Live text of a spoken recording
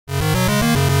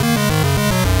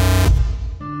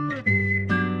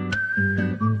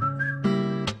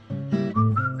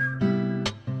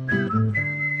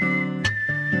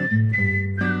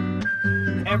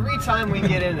time we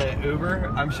get in an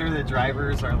Uber, I'm sure the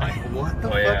drivers are like, "What the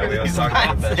fuck are we always these talk about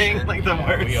guys that saying?" shit. Like the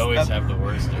worst. We always stuff. have the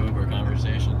worst Uber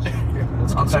conversations.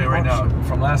 I'll tell you right now,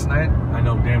 from last night, I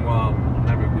know damn well I'm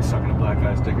never gonna be sucking a black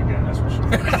guy's dick again. That's for sure.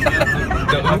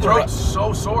 My throat's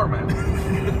so sore, man.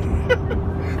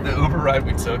 The Uber ride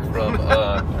we took from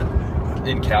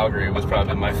in Calgary was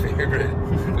probably my favorite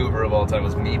Uber of all time. It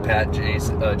was me, Pat, J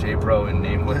Pro, and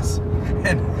Nameless.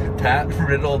 And Pat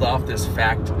riddled off this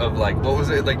fact of like, what was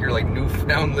it? Like you're like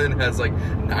Newfoundland has like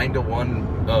 9 to 1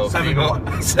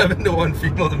 7 to 1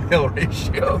 female to male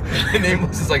ratio. And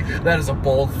Nameless is like, that is a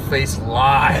bold-faced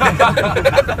lie.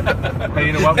 Hey,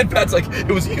 you know what? And Pat's like, it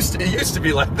used to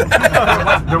be like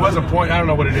that. There was a point, I don't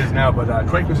know what it is now, but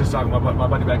Craig was just talking about my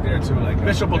buddy back there too. Like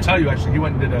Bishop will tell you, actually, he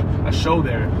went and did a show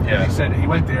there. Yeah. And he said he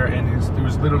went there and there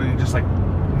was literally just like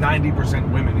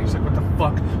 90% women. He's like, what the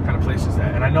fuck kind of place is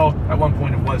that? And I know at one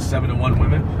point it was 7 to 1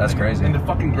 women. That's crazy. And the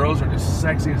fucking girls are just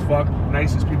sexy as fuck,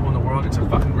 nicest people in the world. It's a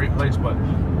fucking great place, but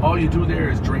all you do there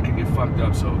is drink and get fucked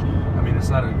up. So I mean, it's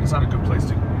not a good place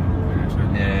to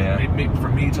Yeah. for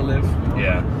me to live. You know?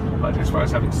 Yeah. But as far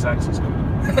as having sex, it's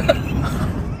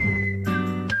cool.